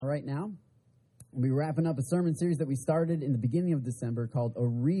right now. We'll be wrapping up a sermon series that we started in the beginning of December called A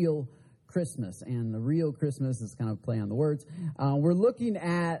Real Christmas. And the real Christmas is kind of play on the words. We're looking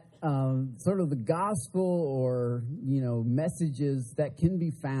at sort of the gospel or, messages that can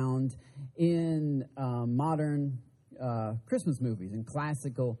be found in modern Christmas movies and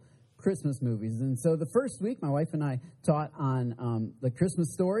classical Christmas movies. And so the first week, my wife and I taught on the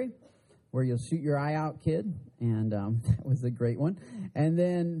Christmas story, where you'll shoot your eye out, kid, and that was a great one. And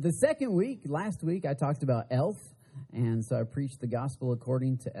then the second week, last week, I talked about Elf, and so I preached the gospel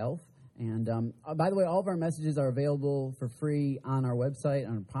according to Elf. And by the way, all of our messages are available for free on our website,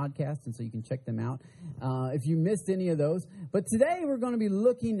 on our podcast, and so you can check them out if you missed any of those. But today we're going to be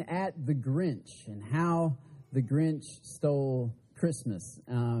looking at the Grinch and how the Grinch stole Christmas.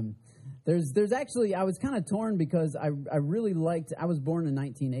 There's actually, I was kind of torn because I really liked, I was born in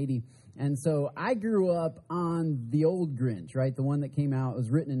 1980, and so I grew up on the old Grinch, right? The one that came out, it was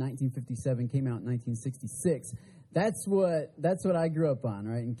written in 1957, came out in 1966. That's what I grew up on,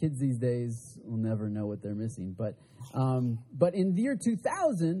 right? And kids these days will never know what they're missing. But in the year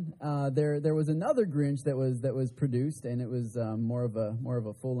 2000, there was another Grinch that was produced, and it was more of a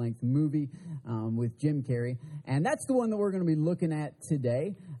full length movie with Jim Carrey, and that's the one that we're going to be looking at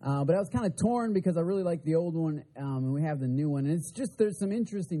today. But I was kind of torn because I really like the old one, and we have the new one, and it's just there's some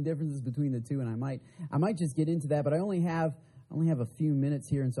interesting differences between the two, and I might just get into that, but I only have a few minutes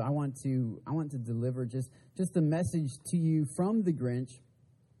here, and so I want to deliver just a message to you from the Grinch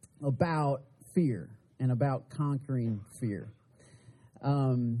about fear and about conquering fear.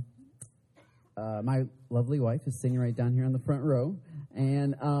 My lovely wife is sitting right down here on the front row,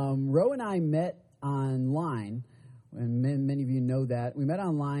 and Ro and I met online, and many of you know that. We met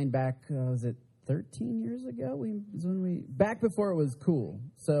online back, was it 13 years ago? Back before it was cool,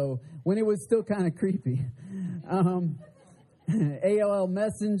 so when it was still kind of creepy. AOL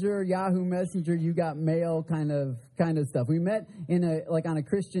Messenger, Yahoo Messenger, you got mail kind of stuff. We met on a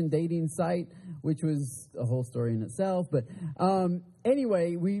Christian dating site, which was a whole story in itself. But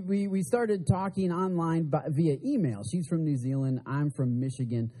anyway, we started talking online via email. She's from New Zealand. I'm from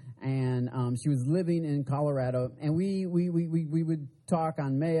Michigan. And she was living in Colorado. And we would talk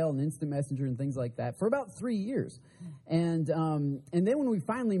on mail and instant messenger and things like that for about 3 years. And then when we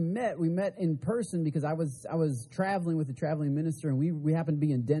finally met, we met in person because I was traveling with a traveling minister, and we happened to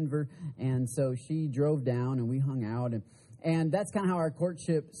be in Denver, and so she drove down and we hung out, and that's kind of how our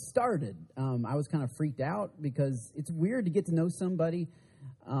courtship started. I was kind of freaked out because it's weird to get to know somebody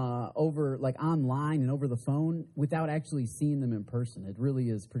over online and over the phone without actually seeing them in person. It really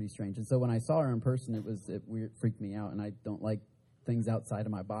is pretty strange. And so when I saw her in person, it freaked me out, and I don't like things outside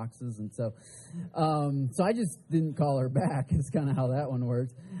of my boxes, and so I just didn't call her back. It's kind of how that one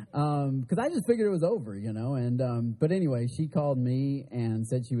works, because I just figured it was over, and but anyway, she called me and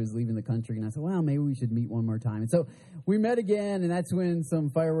said she was leaving the country, and I said, well, maybe we should meet one more time. And so we met again, and that's when some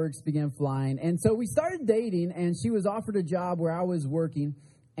fireworks began flying, and so we started dating, and she was offered a job where I was working,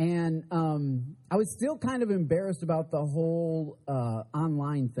 and I was still kind of embarrassed about the whole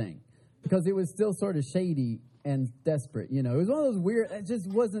online thing, because it was still sort of shady and desperate, It was one of those weird, it just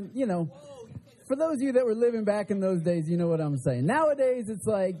wasn't, for those of you that were living back in those days, you know what I'm saying. Nowadays, it's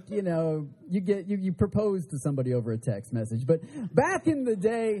like, you propose to somebody over a text message. But back in the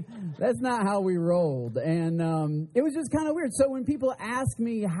day, that's not how we rolled. And it was just kind of weird. So when people ask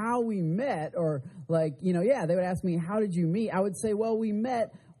me how we met, or they would ask me, how did you meet? I would say, well, we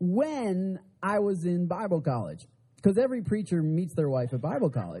met when I was in Bible college. Because every preacher meets their wife at Bible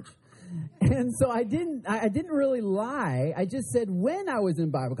college. And so I didn't really lie. I just said when I was in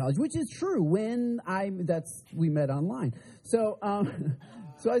Bible college, which is true. We met online. So I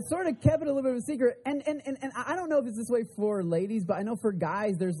sort of kept it a little bit of a secret. And I don't know if it's this way for ladies, but I know for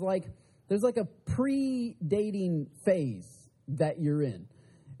guys, there's like a pre-dating phase that you're in.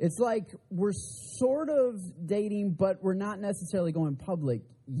 It's like we're sort of dating, but we're not necessarily going public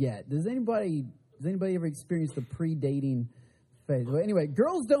yet. Does anybody ever experience the pre-dating phase? Well, anyway,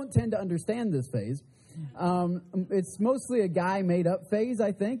 girls don't tend to understand this phase. It's mostly a guy made up phase,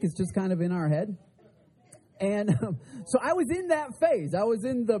 I think. It's just kind of in our head. And so I was in that phase. I was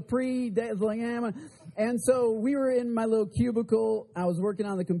in the and so we were in my little cubicle. I was working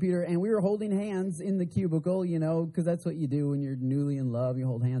on the computer, and we were holding hands in the cubicle, because that's what you do when you're newly in love. You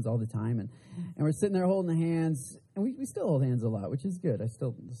hold hands all the time. And we're sitting there holding the hands, and we still hold hands a lot, which is good. It's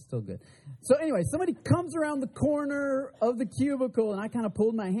still good. So anyway, somebody comes around the corner of the cubicle, and I kind of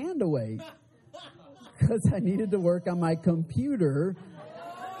pulled my hand away because I needed to work on my computer.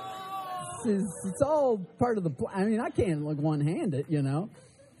 It's all part of the plan. I mean, I can't one-hand it,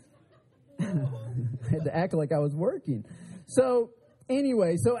 I had to act like I was working. So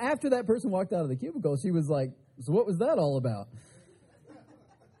anyway, so after that person walked out of the cubicle, she was like, so what was that all about?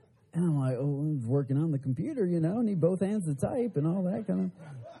 And I'm like, oh, I was working on the computer, need both hands to type and all that kind of.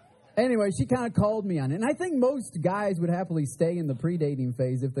 Anyway, she kind of called me on it. And I think most guys would happily stay in the pre-dating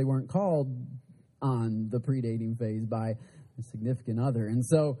phase if they weren't called on the pre-dating phase by a significant other. And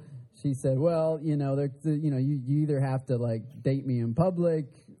so she said, well, you either have to, like, date me in public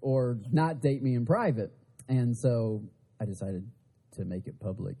or not date me in private. And so I decided to make it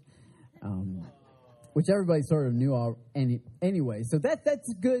public, which everybody sort of knew anyway. So that's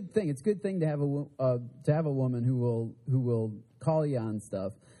a good thing. It's a good thing to have a woman who will call you on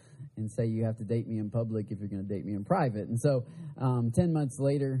stuff and say you have to date me in public if you're going to date me in private. And so 10 months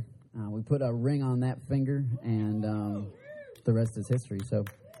later, we put a ring on that finger, and the rest is history. So,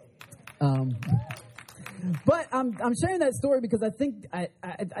 but I'm sharing that story because I think I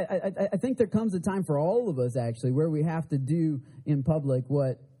think there comes a time for all of us, actually, where we have to do in public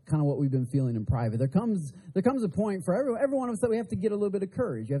what we've been feeling in private. There comes a point for every one of us that we have to get a little bit of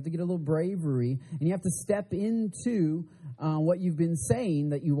courage. You have to get a little bravery, and you have to step into what you've been saying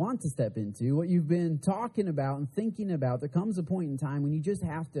that you want to step into, what you've been talking about and thinking about. There comes a point in time when you just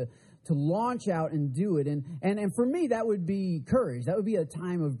have to launch out and do it. And for me, that would be courage. That would be a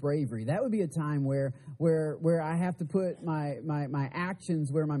time of bravery. That would be a time where I have to put my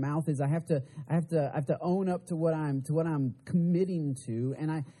actions where my mouth is. I have to own up to what I'm committing to, and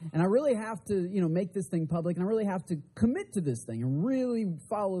I really have to make this thing public, and I really have to commit to this thing and really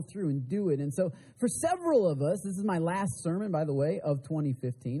follow through and do it. And so for several of us, this is my last sermon, by the way, of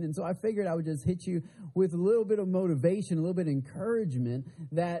 2015, and so I figured I would just hit you with a little bit of motivation, a little bit of encouragement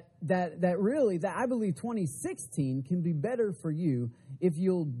that I believe 2016 can be better for you if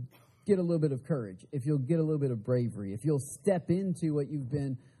you'll get a little bit of courage, if you'll get a little bit of bravery, if you'll step into what you've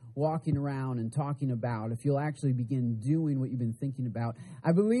been walking around and talking about, if you'll actually begin doing what you've been thinking about.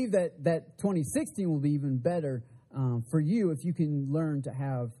 I believe that 2016 will be even better for you if you can learn to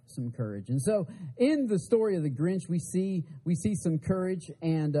have some courage. And so in the story of the Grinch, we see some courage,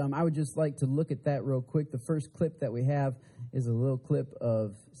 and I would just like to look at that real quick. The first clip that we have is a little clip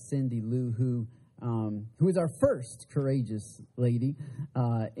of Cindy Lou Who is our first courageous lady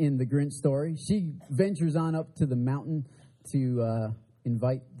in the Grinch story. She ventures on up to the mountain to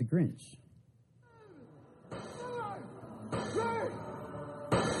invite the Grinch.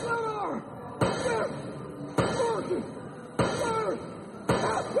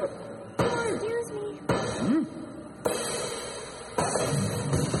 Excuse me.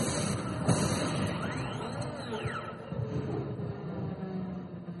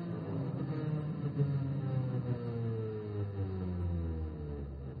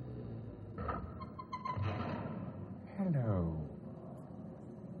 Hello,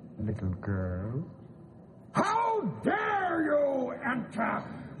 little girl. How dare you enter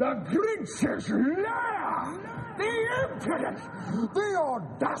the Grinch's lair? The impudence, the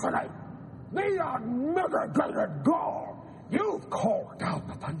audacity, the unmitigated gall. You've called down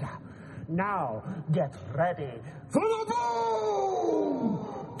the thunder. Now get ready for the boom!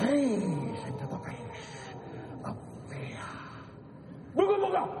 Gaze into the face of fear.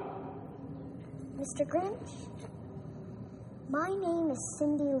 Mr. Grinch, my name is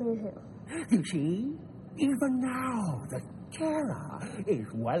Cindy Lou Who. You see, even now the terror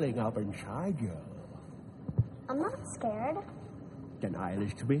is welling up inside you. I'm not scared. Denial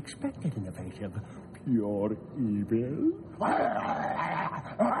is to be expected in the face of pure evil. I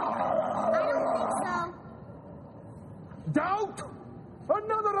don't think so. Doubt?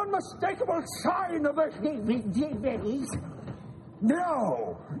 Another unmistakable sign of the heathens.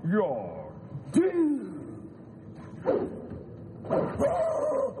 Now you're doomed.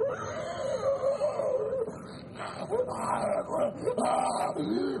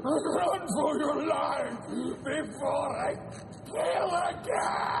 Run for your life before I kill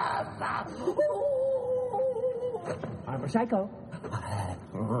again! I'm a psycho.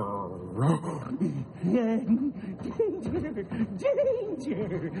 Danger!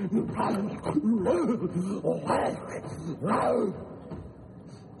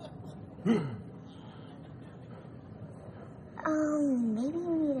 Maybe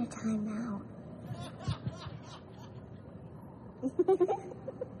you need a timeout.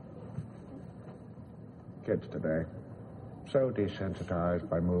 Kids today, so desensitized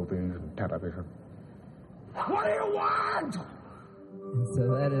by movies and television. What do you want? So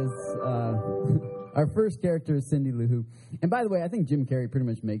that is our first character is Cindy Lou Who. And by the way, I think Jim Carrey pretty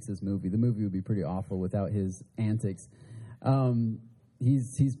much makes this movie. The movie would be pretty awful without his antics.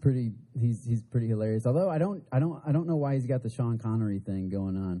 He's pretty hilarious. Although I don't know why he's got the Sean Connery thing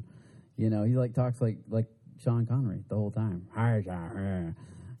going on. You know, he talks like Sean Connery the whole time. Hi, Sean.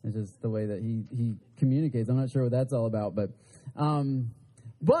 It's just the way that he communicates. I'm not sure what that's all about, but the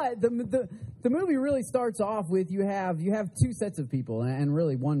movie really starts off with you have two sets of people and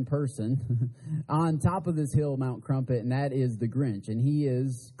really one person on top of this hill, Mount Crumpet, and that is the Grinch, and he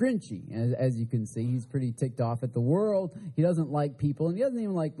is Grinchy, as you can see. He's pretty ticked off at the world. He doesn't like people, and he doesn't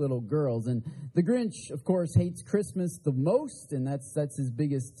even like little girls. And the Grinch, of course, hates Christmas the most, and that's his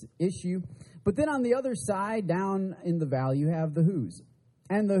biggest issue. But then on the other side, down in the valley, you have the Who's.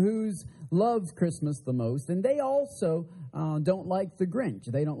 And the Who's love Christmas the most, and they also don't like the Grinch.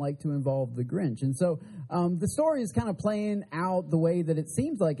 They don't like to involve the Grinch. And so the story is kind of playing out the way that it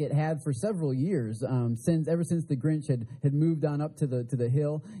seems like it had for several years, ever since the Grinch had moved on up to the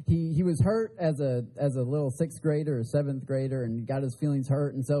hill. He was hurt as a little sixth grader or seventh grader, and got his feelings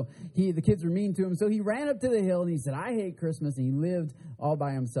hurt. And so the kids were mean to him. So he ran up to the hill and he said, "I hate Christmas." And he lived all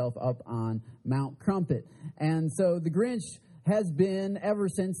by himself up on Mount Crumpet. And so the Grinch has been, ever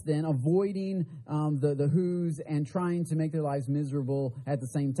since then, avoiding the Who's and trying to make their lives miserable at the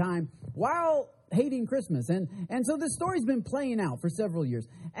same time while hating Christmas. And so this story's been playing out for several years.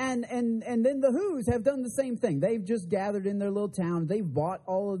 And then the Who's have done the same thing. They've just gathered in their little town. They've bought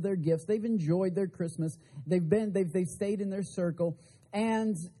all of their gifts. They've enjoyed their Christmas. They've stayed in their circle.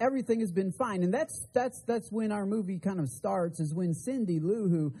 And everything has been fine. And that's when our movie kind of starts, is when Cindy Lou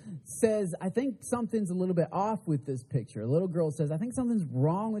Who says, "I think something's a little bit off with this picture." A little girl says, "I think something's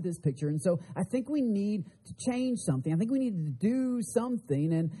wrong with this picture. And so I think we need to change something. I think we need to do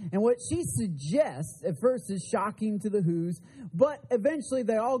something." And what she suggests at first is shocking to the Who's, but eventually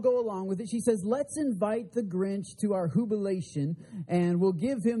they all go along with it. She says, "Let's invite the Grinch to our Whobilation, and we'll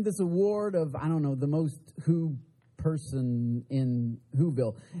give him this award of, I don't know, the most Who person in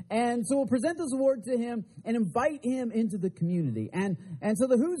Whoville. And so we'll present this award to him and invite him into the community." And so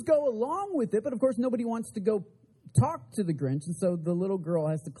the Who's go along with it, but of course nobody wants to go talk to the Grinch, and so the little girl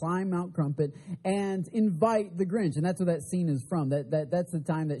has to climb Mount Crumpet and invite the Grinch, and that's where that scene is from. That's the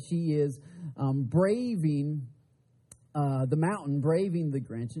time that she is braving the mountain, braving the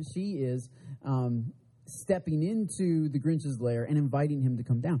Grinch, and she is stepping into the Grinch's lair and inviting him to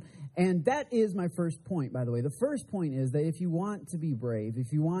come down. And that is my first point, by the way. The first point is that if you want to be brave,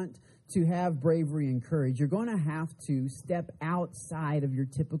 if you want to have bravery and courage, you're going to have to step outside of your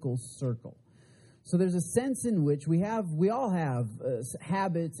typical circle. So there's a sense in which we all have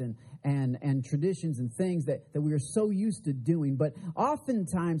habits and traditions and things that we are so used to doing. But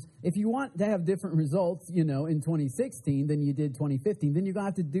oftentimes, if you want to have different results, in 2016 than you did 2015, then you're going to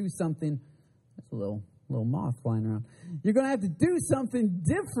have to do something. That's a little moth flying around. You're going to have to do something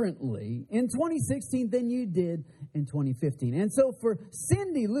differently in 2016 than you did in 2015. And so for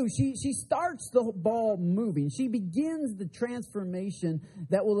Cindy Lou, she starts the ball moving. She begins the transformation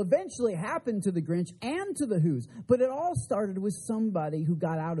that will eventually happen to the Grinch and to the Who's. But it all started with somebody who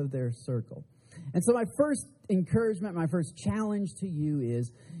got out of their circle. And so my first encouragement, my first challenge to you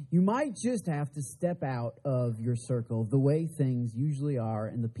is you might just have to step out of your circle, the way things usually are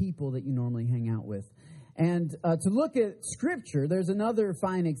and the people that you normally hang out with. And to look at Scripture, there's another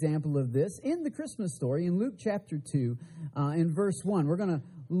fine example of this in the Christmas story in Luke chapter 2 in verse 1. We're going to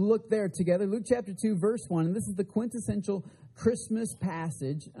look there together. Luke chapter 2, verse 1. And this is the quintessential Christmas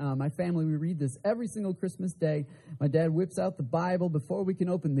passage. My family, we read this every single Christmas day. My dad whips out the Bible. Before we can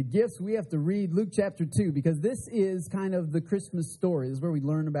open the gifts, we have to read Luke chapter 2 because this is kind of the Christmas story. This is where we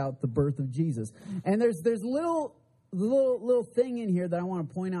learn about the birth of Jesus. And there's little thing in here that I want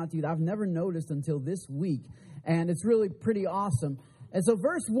to point out to you that I've never noticed until this week, and it's really pretty awesome. And so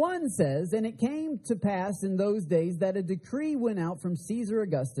verse 1 says, "And it came to pass in those days that a decree went out from Caesar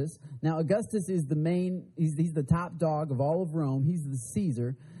Augustus." Now Augustus is he's the top dog of all of Rome. He's the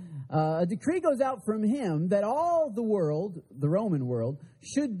Caesar. A decree goes out from him that all the world, the Roman world,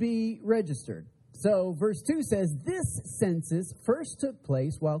 should be registered. So verse 2 says, "This census first took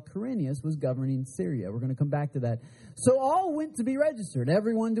place while Quirinius was governing Syria." We're going to come back to that. "So all went to be registered,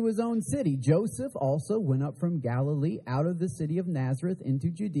 everyone to his own city. Joseph also went up from Galilee out of the city of Nazareth into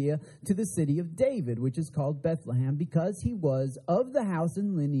Judea to the city of David, which is called Bethlehem, because he was of the house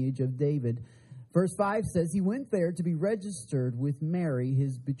and lineage of David." Verse 5 says, "He went there to be registered with Mary,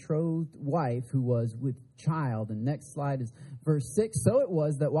 his betrothed wife, who was with child." And next slide is verse 6. "So it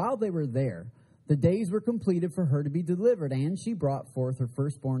was that while they were there, the days were completed for her to be delivered, and she brought forth her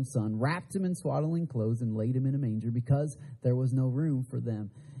firstborn son, wrapped him in swaddling clothes, and laid him in a manger, because there was no room for them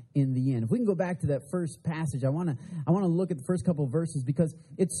in the inn." If we can go back to that first passage, I want to look at the first couple of verses, because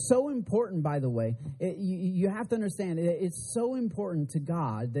it's so important, by the way. You have to understand, it's so important to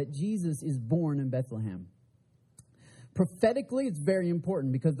God that Jesus is born in Bethlehem. Prophetically, it's very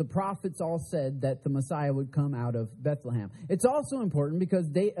important because the prophets all said that the Messiah would come out of Bethlehem. It's also important because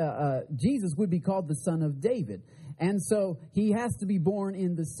Jesus would be called the son of David. And so he has to be born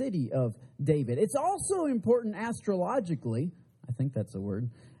in the city of David. It's also important astrologically, I think that's a word,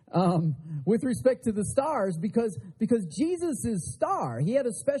 with respect to the stars, because Jesus' star, he had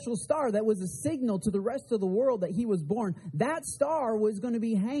a special star that was a signal to the rest of the world that he was born. That star was going to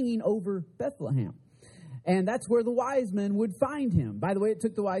be hanging over Bethlehem. And that's where the wise men would find him. By the way, it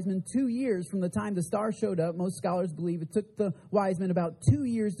took the wise men 2 years from the time the star showed up. Most scholars believe it took the wise men about 2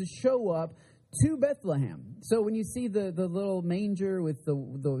 years to show up to Bethlehem. So when you see the little manger with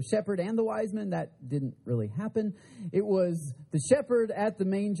the shepherd and the wise men, that didn't really happen. It was the shepherd at the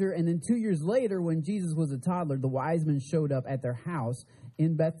manger, and then 2 years later, when Jesus was a toddler, the wise men showed up at their house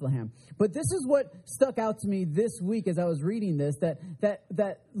in Bethlehem. But this is what stuck out to me this week as I was reading this,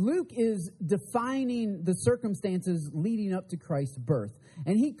 that Luke is defining the circumstances leading up to Christ's birth.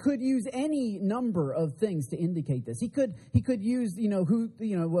 And he could use any number of things to indicate this. He could use,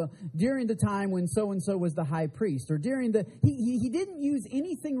 during the time when so-and-so was the high priest, or during he didn't use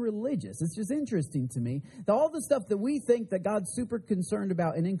anything religious. It's just interesting to me that all the stuff that we think that God's super concerned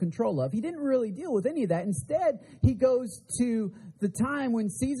about and in control of, he didn't really deal with any of that. Instead, he goes to the time when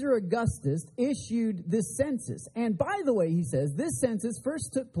Caesar Augustus issued this census. And by the way, he says, this census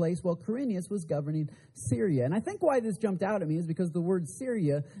first took place while Quirinius was governing Syria. And I think why this jumped out at me is because the word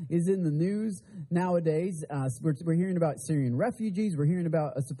Syria is in the news nowadays. We're hearing about Syrian refugees. We're hearing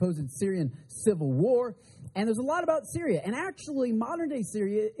about a supposed Syrian civil war. And there's a lot about Syria. And actually, modern-day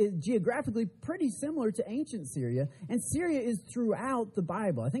Syria is geographically pretty similar to ancient Syria. And Syria is throughout the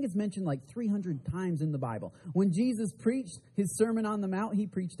Bible. I think it's mentioned like 300 times in the Bible. When Jesus preached his Sermon on the Mount, he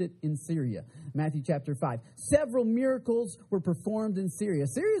preached it in Syria. Matthew chapter 5. Several miracles were performed in Syria.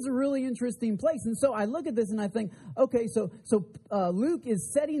 Syria is a really interesting place. And so I look at this and I think, okay, so Luke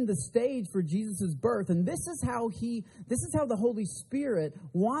is setting the stage for Jesus' birth. And this is how the Holy Spirit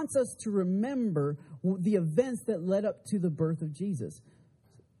wants us to remember the events that led up to the birth of Jesus.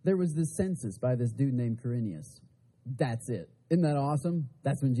 There was this census by this dude named Quirinius. That's it. Isn't that awesome?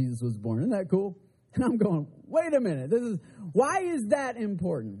 That's when Jesus was born. Isn't that cool? And I'm going, wait a minute. Why is that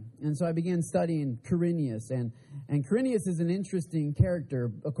important? And so I began studying Quirinius. And Quirinius is an interesting character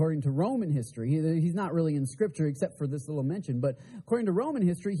according to Roman history. He's not really in Scripture except for this little mention. But according to Roman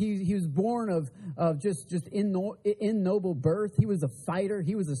history, he was born of just in noble birth. He was a fighter.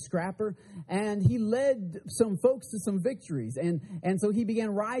 He was a scrapper. And he led some folks to some victories. And so he began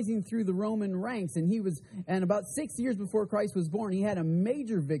rising through the Roman ranks. And about 6 years before Christ was born, he had a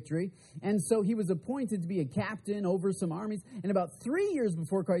major victory. And so he was appointed to be a captain over some armies. And about 3 years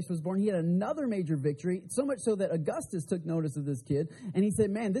before Christ was born, he had another major victory, so much so that Augustus took notice of this kid. And he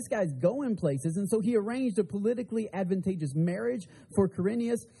said, man, this guy's going places. And so he arranged a politically advantageous marriage for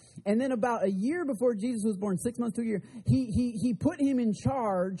Quirinius. And then about a year before Jesus was born, 6 months to a year, he put him in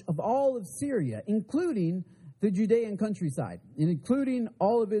charge of all of Syria, including the Judean countryside, and including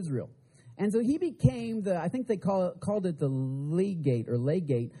all of Israel. And so he became I think they called it the legate,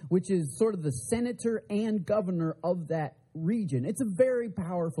 which is sort of the senator and governor of that region. It's a very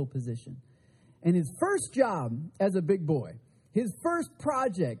powerful position. And his first job as a big boy, his first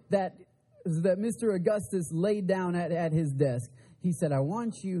project that Mr. Augustus laid down at his desk, he said, I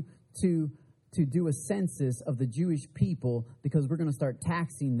want you to do a census of the Jewish people because we're going to start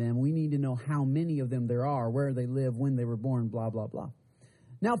taxing them. We need to know how many of them there are, where they live, when they were born, blah, blah, blah.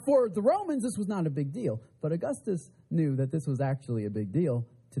 Now, for the Romans, this was not a big deal, but Augustus knew that this was actually a big deal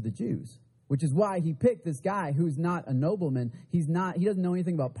to the Jews, which is why he picked this guy who's not a nobleman. He doesn't know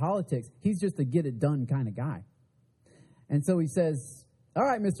anything about politics. He's just a get-it-done kind of guy. And so he says, all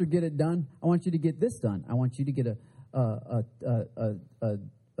right, Mr. Get-It-Done, I want you to get this done. I want you to get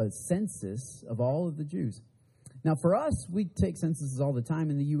a census of all of the Jews. Now, for us, we take censuses all the time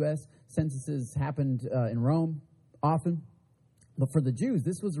in the U.S. Censuses happened in Rome often. But for the Jews,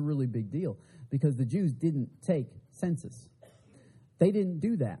 this was a really big deal because the Jews didn't take census. They didn't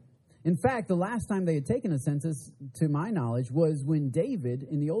do that. In fact, the last time they had taken a census, to my knowledge, was when David,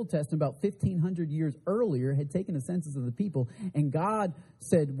 in the Old Testament, about 1,500 years earlier, had taken a census of the people. And God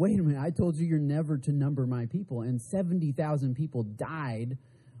said, wait a minute, I told you you're never to number my people. And 70,000 people died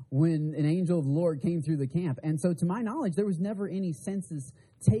when an angel of the Lord came through the camp. And so, to my knowledge, there was never any census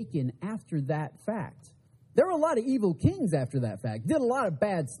taken after that fact. There were a lot of evil kings after that fact, did a lot of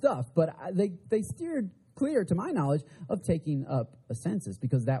bad stuff, but they steered clear, to my knowledge, of taking up a census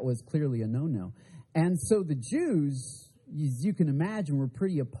because that was clearly a no-no. And so the Jews, as you can imagine, were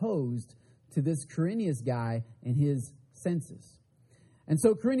pretty opposed to this Quirinius guy and his census. And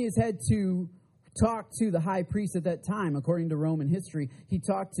so Quirinius had to talked to the high priest at that time, according to Roman history. He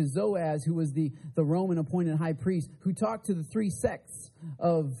talked to Zoaz, who was the Roman appointed high priest, who talked to the three sects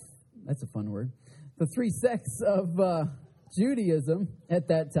of, that's a fun word, the three sects of Judaism at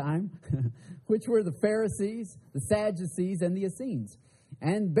that time, which were the Pharisees, the Sadducees, and the Essenes.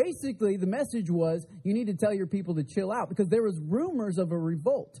 And basically, the message was, you need to tell your people to chill out, because there was rumors of a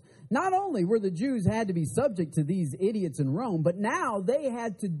revolt. Not only were the Jews had to be subject to these idiots in Rome, but now they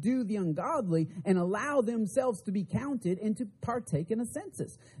had to do the ungodly and allow themselves to be counted and to partake in a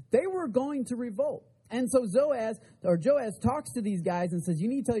census. They were going to revolt. And so Joaz talks to these guys and says, you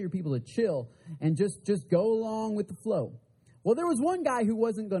need to tell your people to chill and just go along with the flow. Well, there was one guy who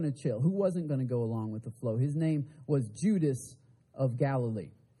wasn't going to chill, who wasn't going to go along with the flow. His name was Judas of Galilee.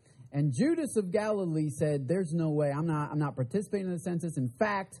 And Judas of Galilee said, there's no way, I'm not participating in the census. In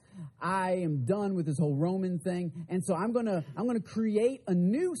fact, I am done with this whole Roman thing. And so I'm going to create a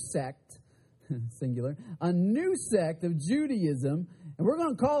new sect, singular, a new sect of Judaism, and we're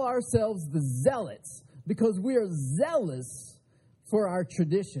going to call ourselves the Zealots, because we are zealous for our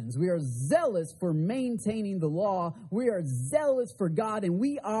traditions. We are zealous for maintaining the law. We are zealous for God, and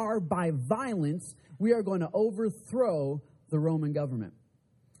we are, by violence, we are going to overthrow the Roman government.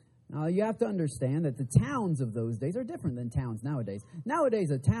 Now, you have to understand that the towns of those days are different than towns nowadays.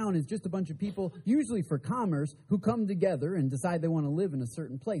 Nowadays, a town is just a bunch of people, usually for commerce, who come together and decide they want to live in a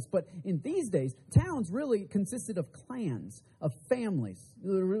certain place. But in these days, towns really consisted of clans, of families.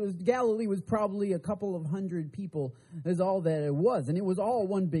 Galilee was probably a couple of hundred people, is all that it was. And it was all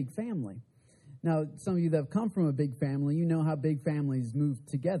one big family. Now, some of you that have come from a big family, you know how big families move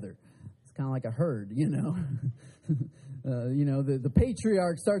together. It's kind of like a herd, you know. The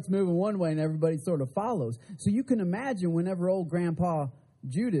patriarch starts moving one way and everybody sort of follows. So you can imagine whenever old Grandpa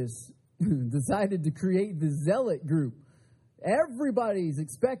Judas decided to create the zealot group, everybody's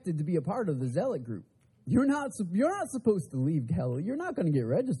expected to be a part of the zealot group. You're not supposed to leave Galilee. You're not going to get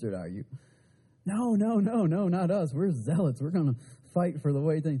registered, are you? No, not us. We're zealots. We're going to fight for the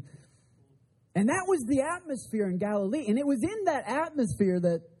way things. And that was the atmosphere in Galilee. And it was in that atmosphere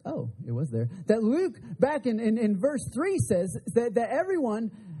that, that Luke, back in verse 3 says that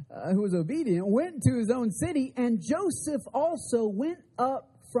everyone who was obedient went to his own city, and Joseph also went up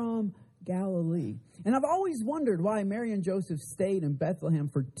from Galilee. And I've always wondered why Mary and Joseph stayed in Bethlehem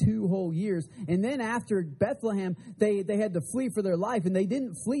for 2 whole years. And then after Bethlehem, they had to flee for their life. And they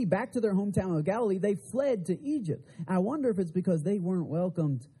didn't flee back to their hometown of Galilee. They fled to Egypt. I wonder if it's because they weren't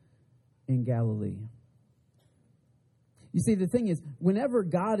welcomed in Galilee. You see, the thing is, whenever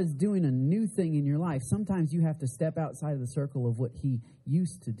God is doing a new thing in your life, sometimes you have to step outside of the circle of what he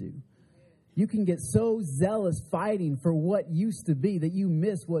used to do. You can get so zealous fighting for what used to be that you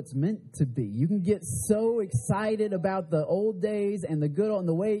miss what's meant to be. You can get so excited about the old days and the good old and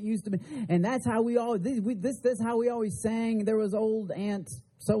the way it used to be. And that's how we always, that's how we always sang. There was old Aunt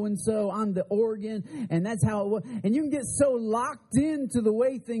so-and-so on the organ, and that's how it was. And you can get so locked into the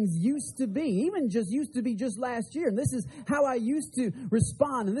way things used to be, even just used to be just last year. And this is how I used to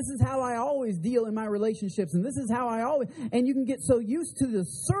respond, and this is how I always deal in my relationships, and this is how I always, and you can get so used to the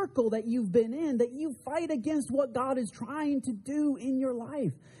circle that you've been in that you fight against what God is trying to do in your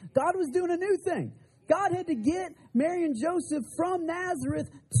life. God was doing a new thing. God had to get Mary and Joseph from Nazareth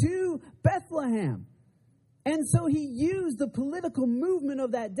to Bethlehem. And so he used the political movement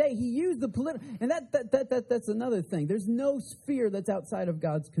of that day. He used the political, and that's another thing. There's no sphere that's outside of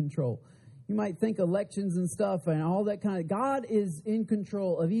God's control. You might think elections and stuff and all that kind of. God is in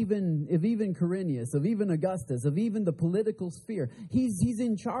control of even Quirinius, of even Augustus, of even the political sphere. He's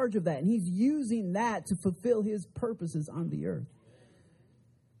in charge of that, and he's using that to fulfill his purposes on the earth.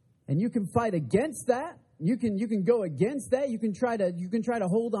 And you can fight against that. You can go against that. You can try to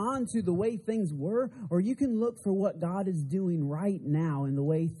hold on to the way things were, or you can look for what God is doing right now and the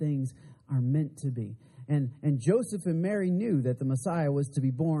way things are meant to be. And Joseph and Mary knew that the Messiah was to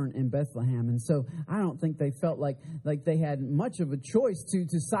be born in Bethlehem. And so I don't think they felt like they had much of a choice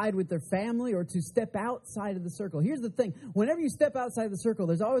to side with their family or to step outside of the circle. Here's the thing. Whenever you step outside the circle,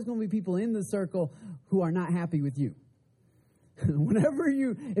 there's always going to be people in the circle who are not happy with you. If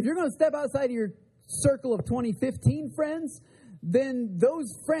you're going to step outside of your circle of 2015 friends, then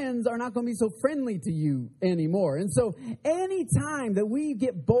those friends are not going to be so friendly to you anymore. And so anytime that we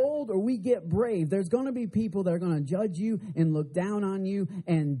get bold or we get brave, there's going to be people that are going to judge you and look down on you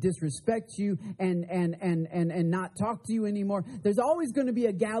and disrespect you and not talk to you anymore. There's always going to be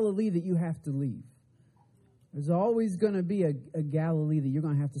a Galilee that you have to leave. There's always going to be a Galilee that you're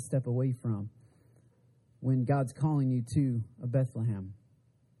going to have to step away from when God's calling you to a Bethlehem.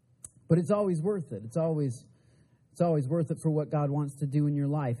 But it's always worth it. It's always It's always worth it for what God wants to do in your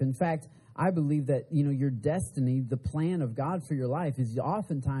life. In fact, I believe that, your destiny, the plan of God for your life is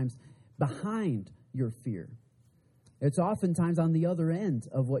oftentimes behind your fear. It's oftentimes on the other end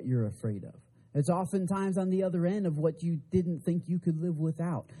of what you're afraid of. It's oftentimes on the other end of what you didn't think you could live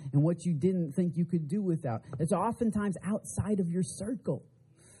without and what you didn't think you could do without. It's oftentimes outside of your circle.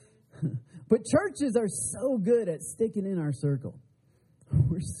 But churches are so good at sticking in our circle.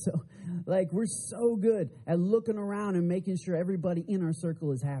 We're so good at looking around and making sure everybody in our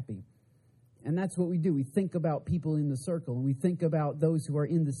circle is happy. And that's what we do. We think about people in the circle, and we think about those who are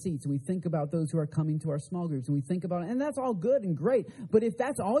in the seats, and we think about those who are coming to our small groups, and we think about it. And that's all good and great. But if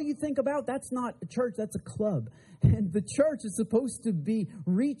that's all you think about, that's not a church, that's a club. And the church is supposed to be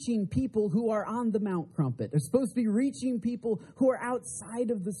reaching people who are on the Mount Crumpet. They're supposed to be reaching people who are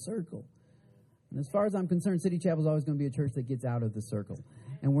outside of the circle. And as far as I'm concerned, City Chapel is always going to be a church that gets out of the circle.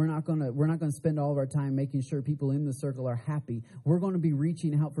 And we're not going to spend all of our time making sure people in the circle are happy. We're going to be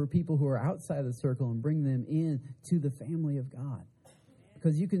reaching out for people who are outside of the circle and bring them in to the family of God.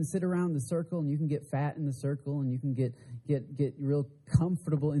 Because you can sit around the circle and you can get fat in the circle and you can get real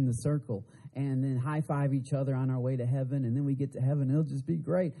comfortable in the circle and then high-five each other on our way to heaven, and then we get to heaven. It'll just be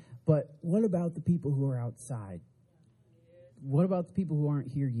great. But what about the people who are outside? What about the people who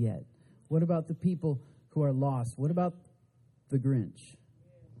aren't here yet? What about the people who are lost? What about the Grinch?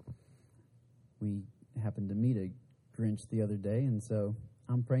 We happened to meet a Grinch the other day, and so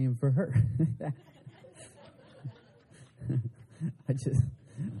I'm praying for her. I just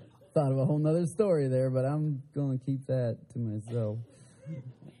thought of a whole nother story there, but I'm going to keep that to myself.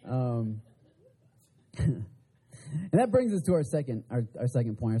 And that brings us to our second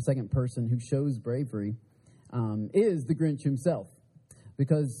point. Our second person who shows bravery is the Grinch himself.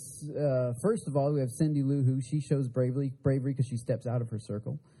 Because, first of all, we have Cindy Lou, who she shows bravery because she steps out of her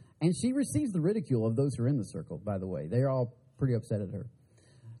circle. And she receives the ridicule of those who are in the circle, by the way. They're all pretty upset at her.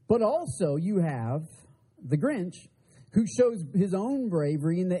 But also, you have the Grinch, who shows his own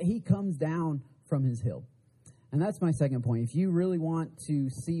bravery in that he comes down from his hill. And that's my second point. If you really want to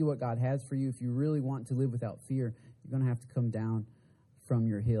see what God has for you, if you really want to live without fear, you're going to have to come down from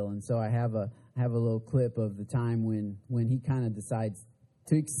your hill. And so I have a little clip of the time when he kind of decides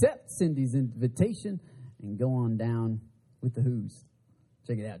to accept Cindy's invitation and go on down with the Who's.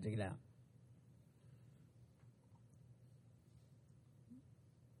 Check it out.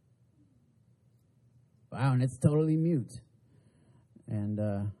 Wow, and it's totally mute. And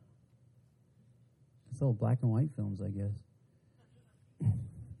it's all black and white films, I guess.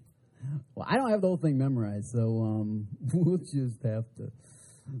 Well, I don't have the whole thing memorized, so we'll just have to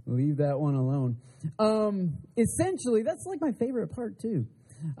leave that one alone. Essentially, that's like my favorite part, too.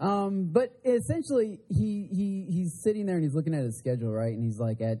 But essentially, he's sitting there and he's looking at his schedule, right? And he's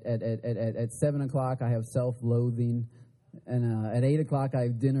like, at 7 o'clock, I have self-loathing. And at 8 o'clock, I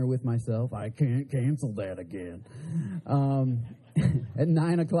have dinner with myself. I can't cancel that again. At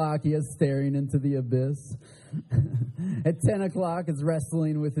 9 o'clock, he is staring into the abyss. At 10 o'clock, it's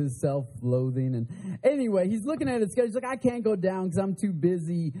wrestling with his self-loathing. And anyway, he's looking at his schedule. He's like, I can't go down because I'm too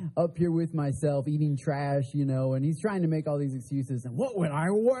busy up here with myself eating trash, and he's trying to make all these excuses. And what would I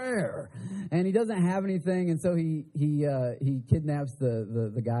wear? And he doesn't have anything, and so he kidnaps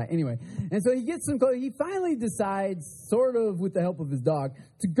the guy. Anyway, and so he gets some clothes. He finally decides, sort of with the help of his dog,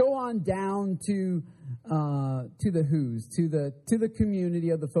 to go on down to the Who's, to the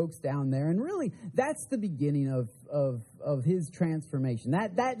community of the folks down there. And really, that's the beginning of his transformation.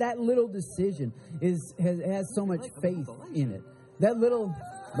 That little decision has so much faith in it. That's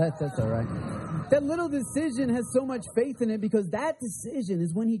all right. That little decision has so much faith in it because that decision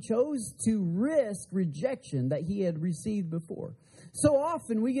is when he chose to risk rejection that he had received before. So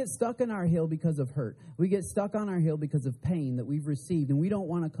often we get stuck on our hill because of hurt. We get stuck on our hill because of pain that we've received, and we don't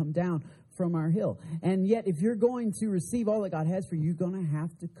want to come down from our hill. And yet, if you're going to receive all that God has for you, you're going to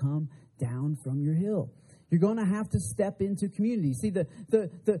have to come down from your hill. You're going to have to step into community. See, the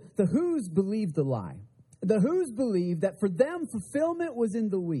Who's believed the lie. The Who's believed that for them, fulfillment was in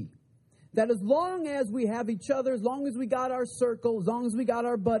the we. That as long as we have each other, as long as we got our circle, as long as we got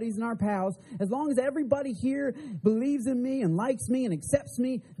our buddies and our pals, as long as everybody here believes in me and likes me and accepts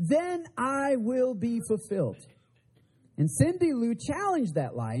me, then I will be fulfilled. And Cindy Lou challenged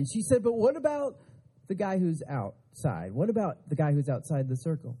that lie. And she said, but what about the guy who's outside? What about the guy who's outside the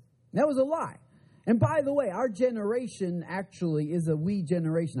circle? That was a lie. And by the way, our generation actually is a we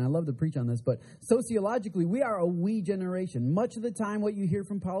generation. I love to preach on this, but sociologically, we are a we generation. Much of the time, what you hear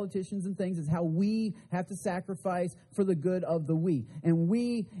from politicians and things is how we have to sacrifice for the good of the we. And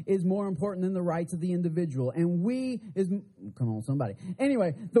we is more important than the rights of the individual. And we is, come on, somebody.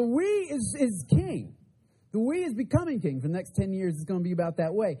 Anyway, the we is king. The we is becoming king. For the next 10 years, it's going to be about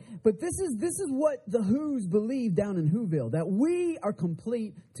that way. But this is what the Who's believe down in Whoville, that we are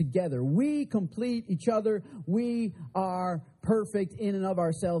complete together. We complete each other. We are perfect in and of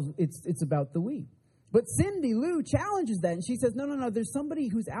ourselves. It's about the we. But Cindy Lou challenges that, and she says, no, there's somebody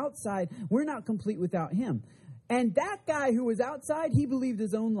who's outside. We're not complete without him. And that guy who was outside, he believed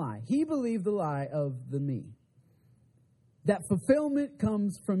his own lie. He believed the lie of the me. That fulfillment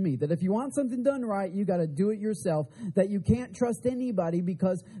comes from me. That if you want something done right, you got to do it yourself. That you can't trust anybody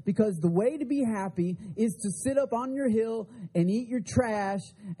because the way to be happy is to sit up on your hill and eat your trash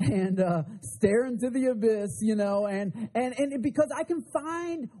and stare into the abyss, and because I can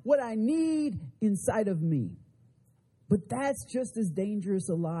find what I need inside of me. But that's just as dangerous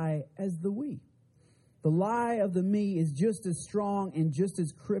a lie as the we. The lie of the me is just as strong and just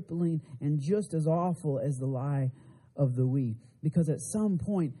as crippling and just as awful as the lie of the we. Because at some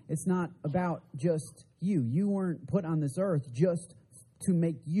point, it's not about just you. You weren't put on this earth just to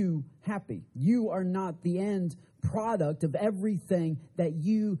make you happy. You are not the end product of everything that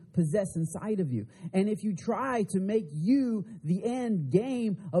you possess inside of you. And if you try to make you the end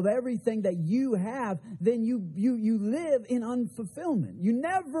game of everything that you have, then you live in unfulfillment. You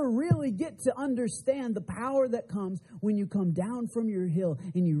never really get to understand the power that comes when you come down from your hill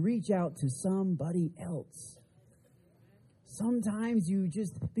and you reach out to somebody else. Sometimes you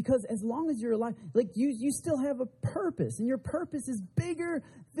just, because as long as you're alive, like you still have a purpose, and your purpose is bigger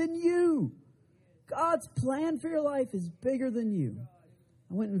than you. God's plan for your life is bigger than you.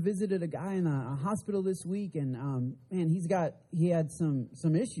 I went and visited a guy in a hospital this week, and man, he had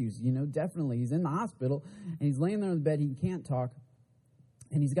some issues, definitely. He's in the hospital, and he's laying there on the bed. He can't talk,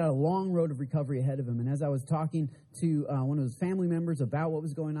 and he's got a long road of recovery ahead of him. And as I was talking to one of his family members about what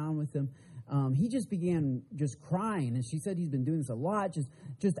was going on with him, he just began just crying. And she said he's been doing this a lot,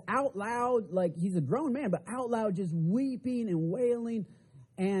 just out loud, like he's a grown man, but out loud just weeping and wailing.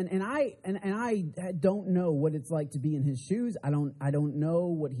 And I don't know what it's like to be in his shoes. I don't know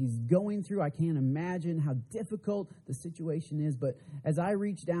what he's going through. I can't imagine how difficult the situation is. But as I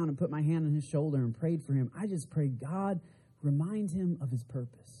reached down and put my hand on his shoulder and prayed for him, I just prayed, God, remind him of his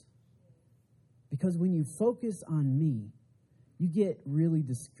purpose. Because when you focus on me, you get really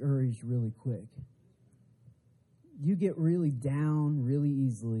discouraged really quick. You get really down really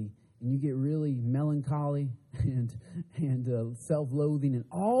easily, and you get really melancholy and self-loathing, and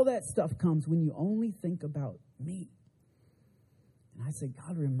all that stuff comes when you only think about me. And I said,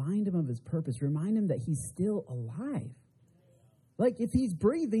 God, remind him of his purpose. Remind him that he's still alive. Like, if he's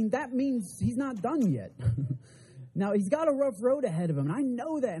breathing, that means he's not done yet. Now, he's got a rough road ahead of him, and I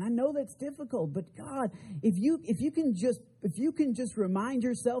know that, and I know that's difficult. But God, if you can just remind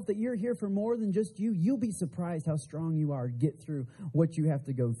yourself that you're here for more than just you, you'll be surprised how strong you are to get through what you have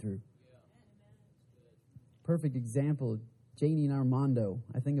to go through. Perfect example, Janie and Armando.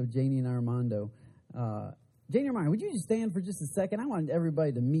 I think of Janie and Armando. Janie and Armando, would you just stand for just a second? I want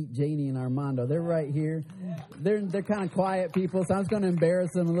everybody to meet Janie and Armando. They're right here. They're kind of quiet people, so I'm just going to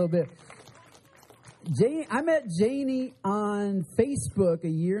embarrass them a little bit. I met Janie on Facebook a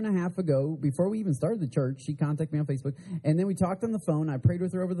year and a half ago. Before we even started the church, she contacted me on Facebook. And then we talked on the phone. I prayed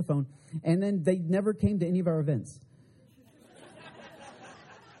with her over the phone. And then they never came to any of our events.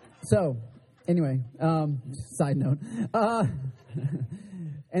 So, anyway, side note.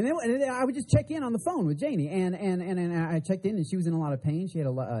 And then I would just check in on the phone with Janie. And I checked in, and she was in a lot of pain. She had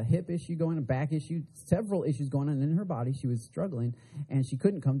a hip issue going, a back issue, several issues going on in her body. She was struggling, and she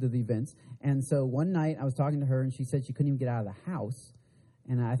couldn't come to the events. And so one night I was talking to her, and she said she couldn't even get out of the house.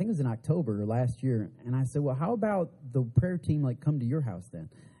 And I think it was in October last year. And I said, well, how about the prayer team, come to your house then?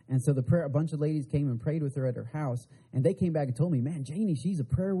 And so a bunch of ladies came and prayed with her at her house. And they came back and told me, man, Janie, she's a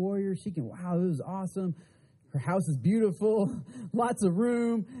prayer warrior. Wow, it was awesome. Her house is beautiful, lots of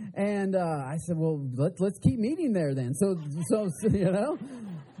room. And I said, well, let's keep meeting there then. So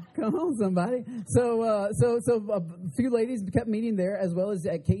come on, somebody. So a few ladies kept meeting there, as well as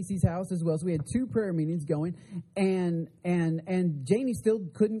at Casey's house as well. So we had 2 prayer meetings going, and Janie still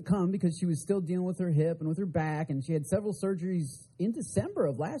couldn't come because she was still dealing with her hip and with her back, and she had several surgeries in December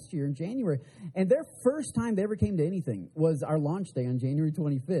of last year, in January. And their first time they ever came to anything was our launch day on January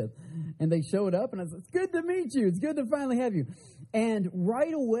 25th. And they showed up, and I said, it's good to meet you. It's good to finally have you. And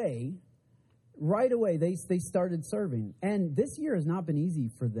right away, they started serving. And this year has not been easy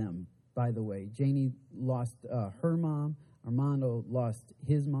for them, by the way. Janie lost her mom. Armando lost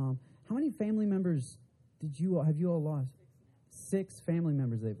his mom. How many family members have you all lost? 6 family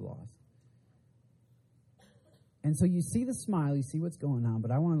members they've lost. And so you see the smile, you see what's going on, but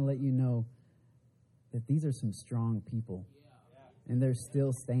I want to let you know that these are some strong people. And they're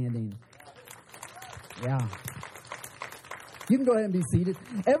still standing. Yeah. You can go ahead and be seated.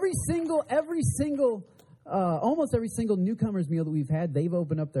 Almost every single newcomer's meal that we've had, they've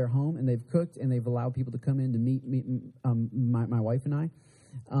opened up their home and they've cooked and they've allowed people to come in to meet my wife and I.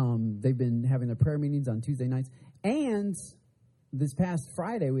 They've been having their prayer meetings on Tuesday nights. And this past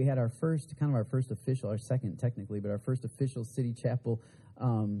Friday, we had our first official, our second technically, but our first official City Chapel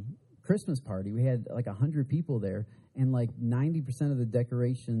Christmas party. We had like 100 people there, and like 90% of the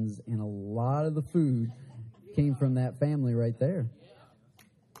decorations and a lot of the food came from that family right there.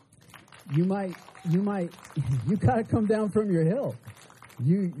 You got to come down from your hill.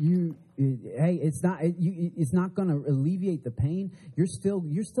 Hey, it's not going to alleviate the pain. You're still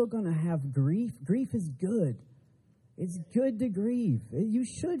going to have grief. Grief is good. It's good to grieve. You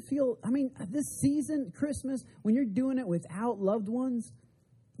should feel, this season, Christmas, when you're doing it without loved ones,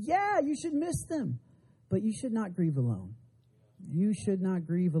 yeah, you should miss them. But you should not grieve alone. You should not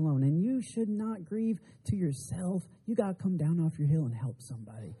grieve alone. And you should not grieve to yourself. You got to come down off your hill and help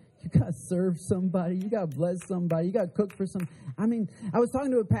somebody. You got to serve somebody. You got to bless somebody. You got to cook for some. I was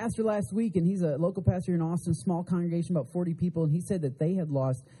talking to a pastor last week, and he's a local pastor in Austin, small congregation, about 40 people, and he said that they had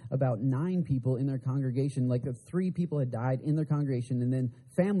lost about 9 people in their congregation. Like 3 people had died in their congregation, and then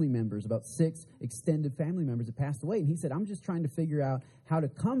family members, about 6 extended family members had passed away. And he said, I'm just trying to figure out how to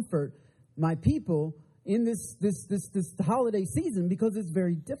comfort my people in this holiday season because it's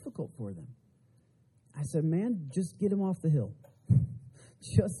very difficult for them. I said, man, just get them off the hill.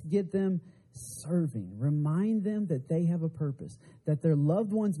 Just get them serving. Remind them that they have a purpose, that their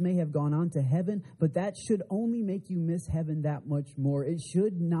loved ones may have gone on to heaven, but that should only make you miss heaven that much more. It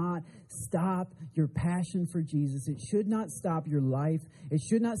should not stop your passion for Jesus. It should not stop your life. It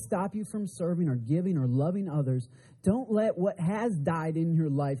should not stop you from serving or giving or loving others. Don't let what has died in your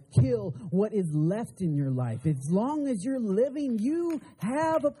life kill what is left in your life. As long as you're living, you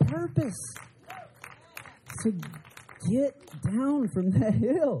have a purpose. So get down from that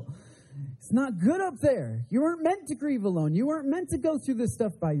hill. It's not good up there. You weren't meant to grieve alone. You weren't meant to go through this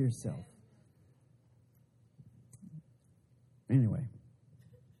stuff by yourself. Anyway.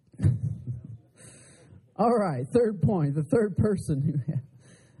 All right, third point, the third person.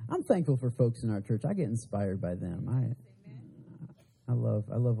 I'm thankful for folks in our church. I get inspired by them. I love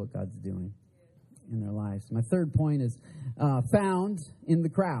what God's doing in their lives. My third point is found in the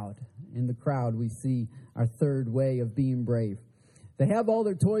crowd. In the crowd, we see our third way of being brave. They have all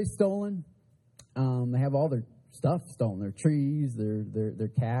their toys stolen. They have all their stuff stolen. Their trees,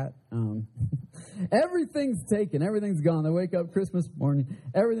 their cat. Everything's taken. Everything's gone. They wake up Christmas morning.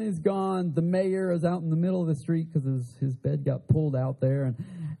 Everything's gone. The mayor is out in the middle of the street because his bed got pulled out there,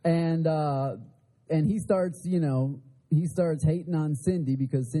 and he starts hating on Cindy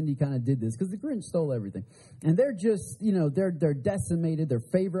because Cindy kind of did this because the Grinch stole everything. And they're just, they're decimated. Their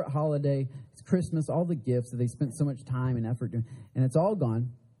favorite holiday, it's Christmas, all the gifts that they spent so much time and effort doing, and it's all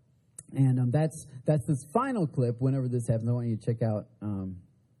gone. And that's this final clip. Whenever this happens, I want you to check out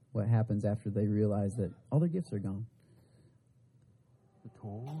what happens after they realize that all their gifts are gone. The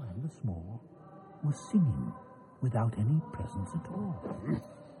tall and the small were singing without any presents at all.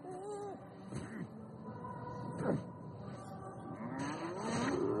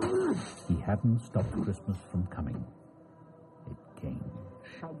 He hadn't stopped Christmas from coming. It came.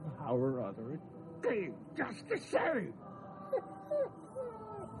 Somehow or other, it came just the same.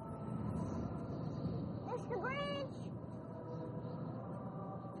 Mr. Grinch!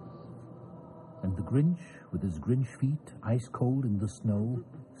 And the Grinch, with his Grinch feet ice cold in the snow,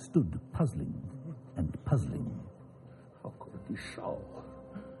 stood puzzling and puzzling. How could it be so?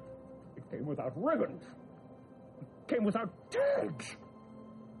 It came without ribbons. It came without tags.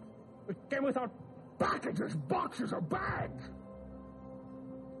 It came without packages, boxes, or bags.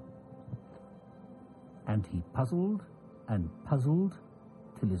 And he puzzled and puzzled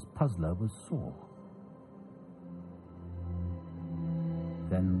till his puzzler was sore.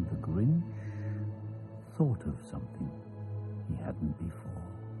 Then the Grinch thought of something he hadn't before.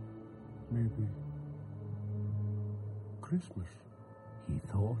 Maybe Christmas. He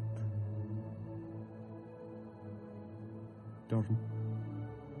thought. Doesn't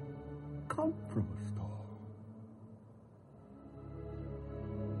come from a store.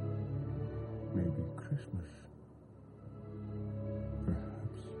 Maybe Christmas.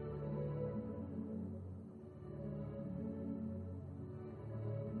 Perhaps.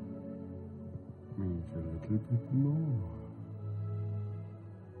 Means a little bit more.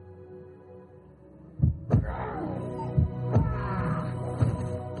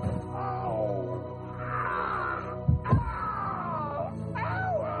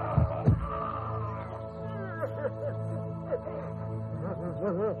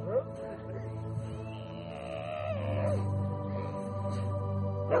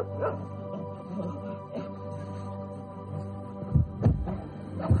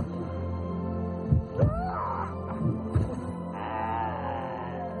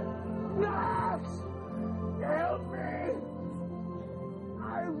 Help me!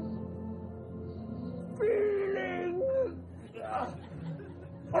 I'm feeling.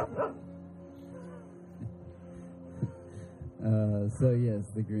 So yes,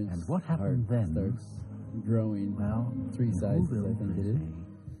 the Grinch. And what happened then? Starts growing. Well, 3 sizes, who I think it will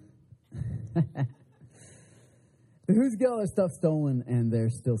is. The Who's got all their stuff stolen, and they're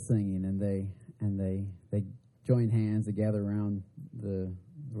still singing, and they join hands, they gather around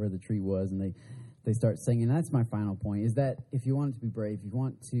where the tree was, and they start singing. That's my final point, is that if you want to be brave, if you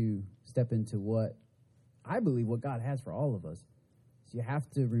want to step into what I believe what God has for all of us, so you have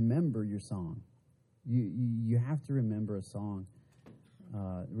to remember your song. You have to remember a song,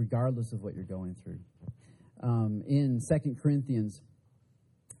 regardless of what you're going through. In 2 Corinthians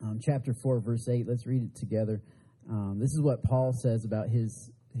chapter 4, verse 8, let's read it together. This is what Paul says about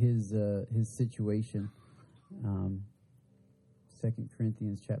his situation. 2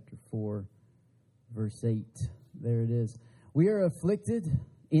 Corinthians chapter 4, verse 8. There it is. We are afflicted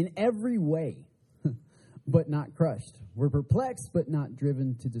in every way, but not crushed. We're perplexed, but not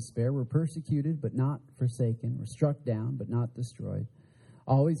driven to despair. We're persecuted, but not forsaken. We're struck down, but not destroyed.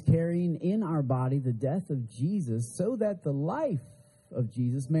 Always carrying in our body the death of Jesus, so that the life of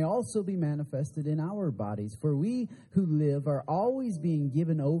Jesus may also be manifested in our bodies. For we who live are always being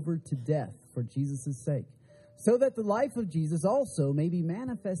given over to death for Jesus' sake, so that the life of Jesus also may be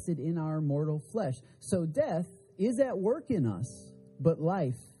manifested in our mortal flesh. So death is at work in us, but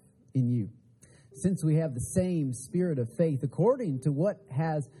life in you. Since we have the same spirit of faith, according to what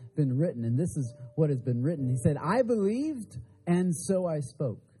has been written, and this is what has been written. He said, I believed, and so I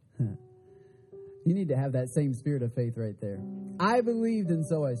spoke. You need to have that same spirit of faith right there. I believed, and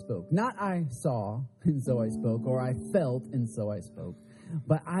so I spoke. Not I saw, and so I spoke, or I felt, and so I spoke.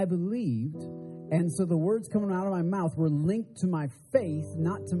 But I believed, and so the words coming out of my mouth were linked to my faith,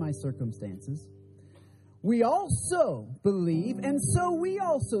 not to my circumstances. We also believe, and so we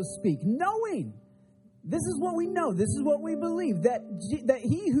also speak, knowing. This is what we know. This is what we believe, that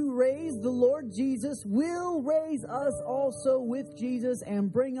he who raised the Lord Jesus will raise us also with Jesus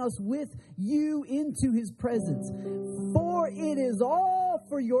and bring us with you into his presence. For it is all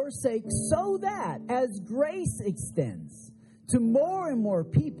for your sake, so that as grace extends to more and more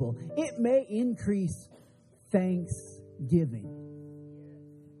people, it may increase thanksgiving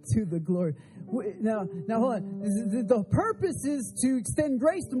to the glory. Now, hold on. The purpose is to extend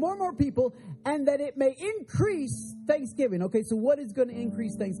grace to more and more people, and that it may increase thanksgiving. Okay, so what is going to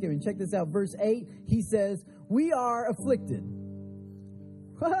increase thanksgiving? Check this out. Verse 8, he says, we are afflicted.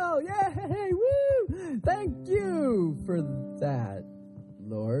 Wow, yay, woo! Thank you for that,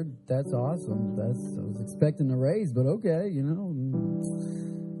 Lord. That's awesome. I was expecting a raise, but okay,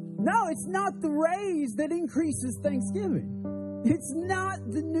 No, it's not the raise that increases thankgiving. It's not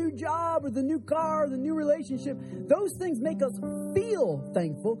the new job or the new car or the new relationship. Those things make us feel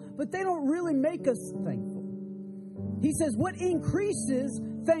thankful, but they don't really make us thankful. He says what increases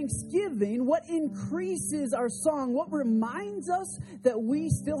thanksgiving, what increases our song, what reminds us that we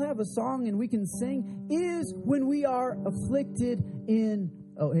still have a song and we can sing is when we are afflicted in...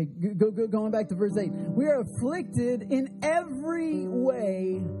 Oh, hey, going back to verse 8. We are afflicted in every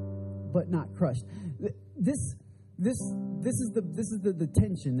way, but not crushed. This is the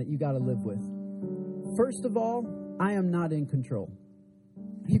tension that you got to live with. First of all, I am not in control.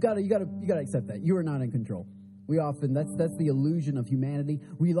 You got to accept that you are not in control. We often that's the illusion of humanity.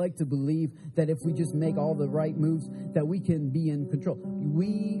 We like to believe that if we just make all the right moves, that we can be in control.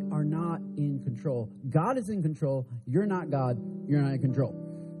 We are not in control. God is in control. You're not God. You're not in control.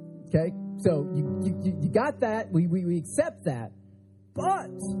 Okay, so you got that. We accept that, but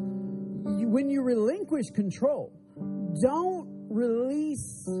when you relinquish control, don't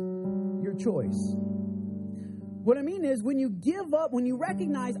release your choice. What I mean is when you give up, when you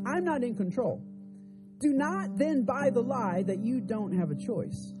recognize I'm not in control, do not then buy the lie that you don't have a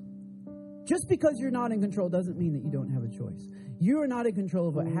choice. Just because you're not in control doesn't mean that you don't have a choice. You are not in control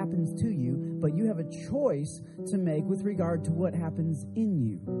of what happens to you, but you have a choice to make with regard to what happens in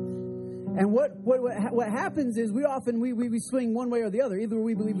you. And what happens is we swing one way or the other. Either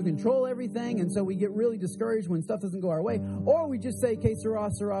we believe we control everything, and so we get really discouraged when stuff doesn't go our way, or we just say, "Que sera,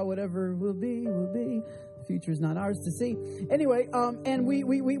 sera, whatever will be, will be." The future is not ours to see. Anyway, and we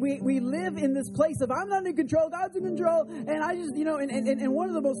live in this place of I'm not in control, God's in control, and I just and one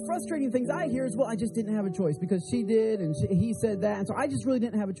of the most frustrating things I hear is, well, I just didn't have a choice because she did and he said that, and so I just really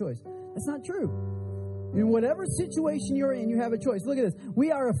didn't have a choice. That's not true. In whatever situation you're in, you have a choice. Look at this.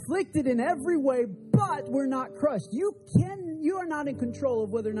 We are afflicted in every way, but we're not crushed. You are not in control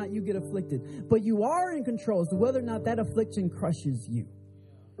of whether or not you get afflicted, but you are in control as to whether or not that affliction crushes you.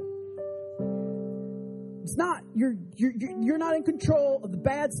 It's not, you're not in control of the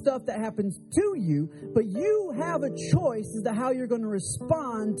bad stuff that happens to you, but you have a choice as to how you're going to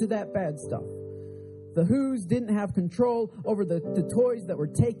respond to that bad stuff. The Who's didn't have control over the toys that were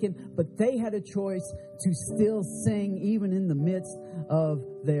taken, but they had a choice to still sing even in the midst of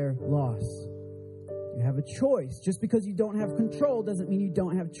their loss. You have a choice. Just because you don't have control doesn't mean you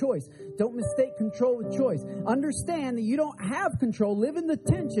don't have choice. Don't mistake control with choice. Understand that you don't have control. Live in the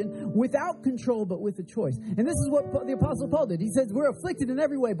tension without control, but with a choice. And this is what the Apostle Paul did. He says, we're afflicted in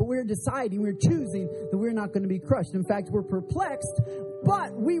every way, but we're deciding, we're choosing that we're not going to be crushed. In fact, we're perplexed,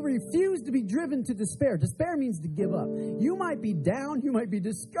 but we refuse to be driven to despair. Despair means to give up. You might be down. You might be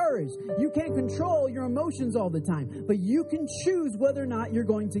discouraged. You can't control your emotions all the time, but you can choose whether or not you're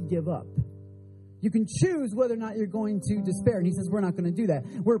going to give up. You can choose whether or not you're going to despair. And he says, we're not going to do that.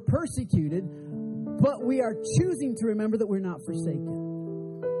 We're persecuted, but we are choosing to remember that we're not forsaken.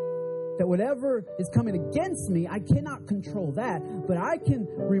 That whatever is coming against me, I cannot control that, but I can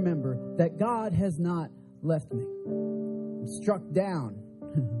remember that God has not left me. I'm struck down,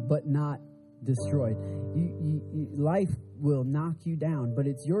 but not destroyed. Life will knock you down, but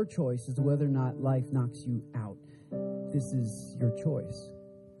it's your choice as to whether or not life knocks you out. This is your choice.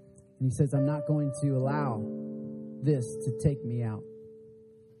 And he says, I'm not going to allow this to take me out.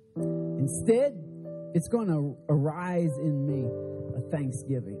 Instead, it's going to arise in me a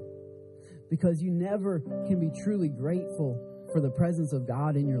thanksgiving. Because you never can be truly grateful for the presence of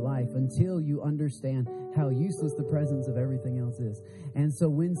God in your life until you understand how useless the presence of everything else is. And so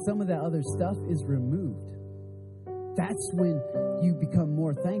when some of that other stuff is removed, that's when you become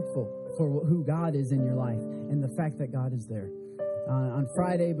more thankful for who God is in your life and the fact that God is there. On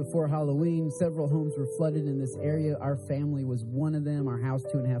Friday before Halloween, several homes were flooded in this area. Our family was one of them. Our house,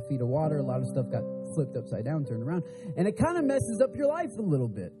 2.5 feet of water. A lot of stuff got flipped upside down, turned around. And it kind of messes up your life a little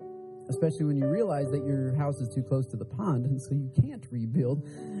bit, especially when you realize that your house is too close to the pond, and so you can't rebuild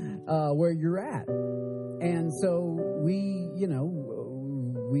where you're at. And so we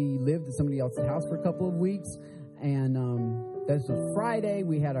lived at somebody else's house for a couple of weeks, and this was Friday.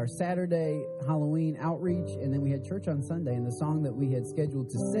 We had our Saturday Halloween outreach, and then we had church on Sunday. And the song that we had scheduled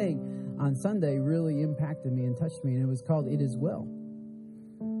to sing on Sunday really impacted me and touched me, and it was called "It Is Well."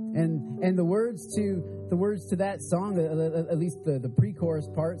 And the words to that song, at least the pre-chorus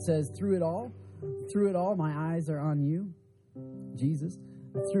part, says, "Through it all, my eyes are on you, Jesus.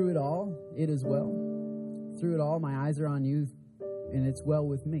 Through it all, it is well. Through it all, my eyes are on you, and it's well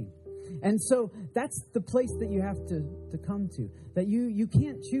with me." And so that's the place that you have to come to. That you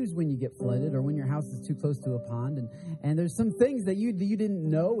can't choose when you get flooded or when your house is too close to a pond. And there's some things that you didn't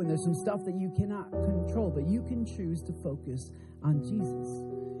know, and there's some stuff that you cannot control. But you can choose to focus on Jesus.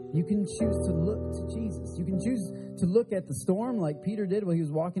 You can choose to look to Jesus. You can choose to look at the storm like Peter did when he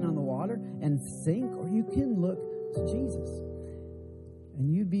was walking on the water and sink, or you can look to Jesus. And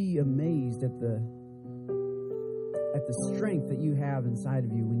you'd be amazed at the strength that you have inside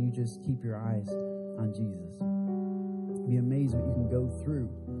of you when you just keep your eyes on Jesus. Be amazed what you can go through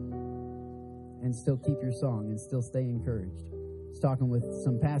and still keep your song and still stay encouraged. I was talking with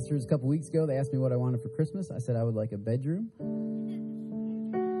some pastors a couple weeks ago. They asked me what I wanted for Christmas. I said I would like a bedroom.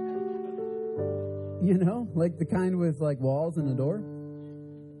 You know, like the kind with like walls and a door.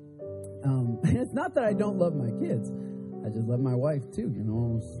 It's not that I don't love my kids. I just love my wife too, you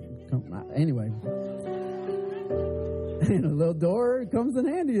know. Anyway. And a little door comes in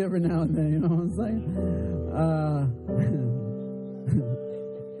handy every now and then, you know what I'm saying?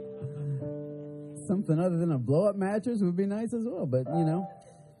 Something other than a blow-up mattress would be nice as well, but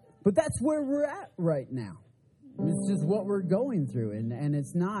that's where we're at right now. It's just what we're going through, and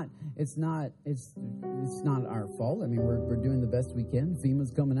it's not our fault. I mean, we're doing the best we can.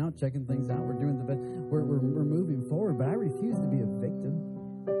 FEMA's coming out, checking things out. We're doing the best. We're moving forward, but I refuse to be a victim.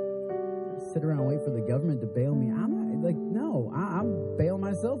 Sit around and wait for the government to bail me. I'm bail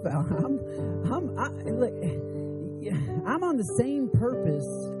myself out. I'm on the same purpose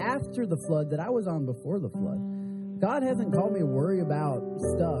after the flood that I was on before the flood. God hasn't called me to worry about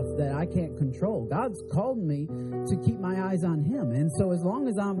stuff that I can't control. God's called me to keep my eyes on Him. And so as long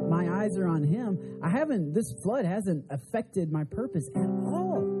as my eyes are on Him, this flood hasn't affected my purpose at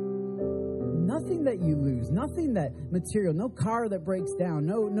all. nothing that you lose, nothing that material, no car that breaks down,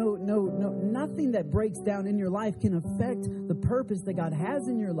 no, nothing that breaks down in your life can affect the purpose that God has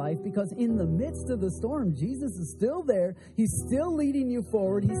in your life, because in the midst of the storm, Jesus is still there. He's still leading you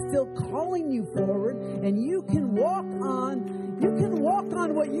forward. He's still calling you forward, and you can walk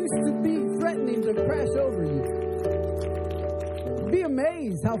on what used to be threatening to crash over you. Be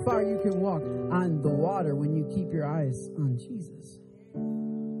amazed how far you can walk on the water when you keep your eyes on Jesus.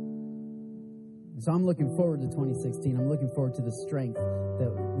 So I'm looking forward to 2016. I'm looking forward to the strength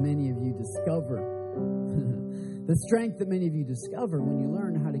that many of you discover. The strength that many of you discover when you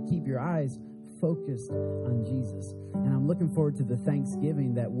learn how to keep your eyes focused on Jesus. And I'm looking forward to the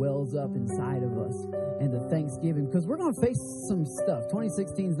Thanksgiving that wells up inside of us, and the Thanksgiving, because we're going to face some stuff.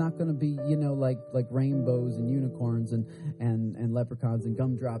 2016 is not going to be, like rainbows and unicorns and leprechauns and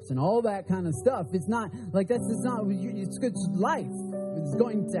gumdrops and all that kind of stuff. It's not like that's not. It's good life. It's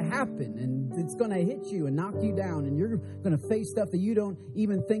going to happen, and it's going to hit you and knock you down, and you're going to face stuff that you don't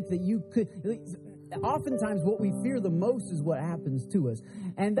even think that you could. Oftentimes what we fear the most is what happens to us.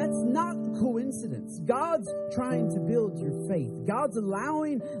 And that's not coincidence. God's trying to build your faith. God's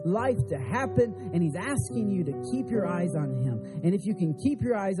allowing life to happen, and He's asking you to keep your eyes on Him. And if you can keep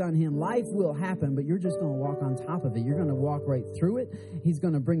your eyes on Him, life will happen, but you're just going to walk on top of it. You're going to walk right through it. He's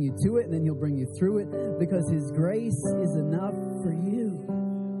going to bring you to it, and then He'll bring you through it, because His grace is enough for you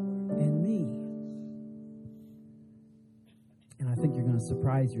and me. And I think you're going to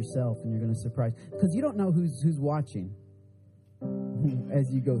surprise yourself, and you're going to surprise, because you don't know who's watching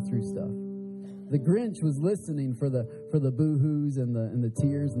as you go through stuff. The Grinch was listening for the boo-hoos and the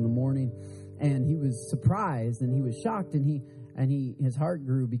tears in the morning, and he was surprised and he was shocked, and his heart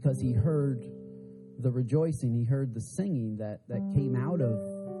grew because he heard the rejoicing, he heard the singing that came out of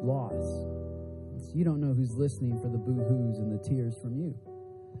loss. So you don't know who's listening for the boo-hoos and the tears from you.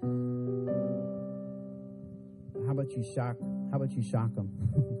 How about you shock them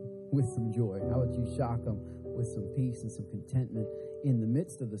with some joy? How about you shock them with some peace and some contentment in the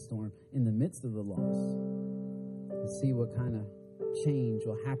midst of the storm, in the midst of the loss? And see what kind of change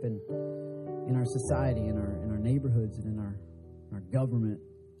will happen in our society, in our neighborhoods, and in our government,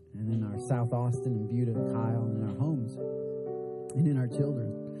 and in our South Austin and Butte and Kyle, and in our homes, and in our children,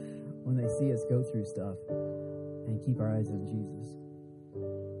 when they see us go through stuff and keep our eyes on Jesus.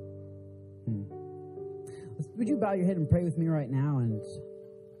 Would you bow your head and pray with me right now? And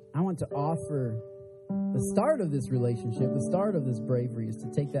I want to offer the start of this relationship, the start of this bravery, is to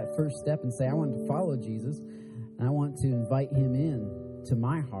take that first step and say, I want to follow Jesus, and I want to invite Him in to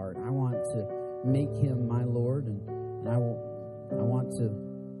my heart. I want to make Him my Lord, and I want to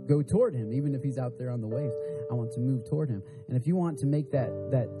go toward Him, even if He's out there on the waves. I want to move toward Him. And if you want to make that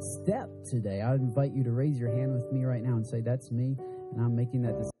step today, I would invite you to raise your hand with me right now and say, that's me, and I'm making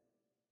that decision.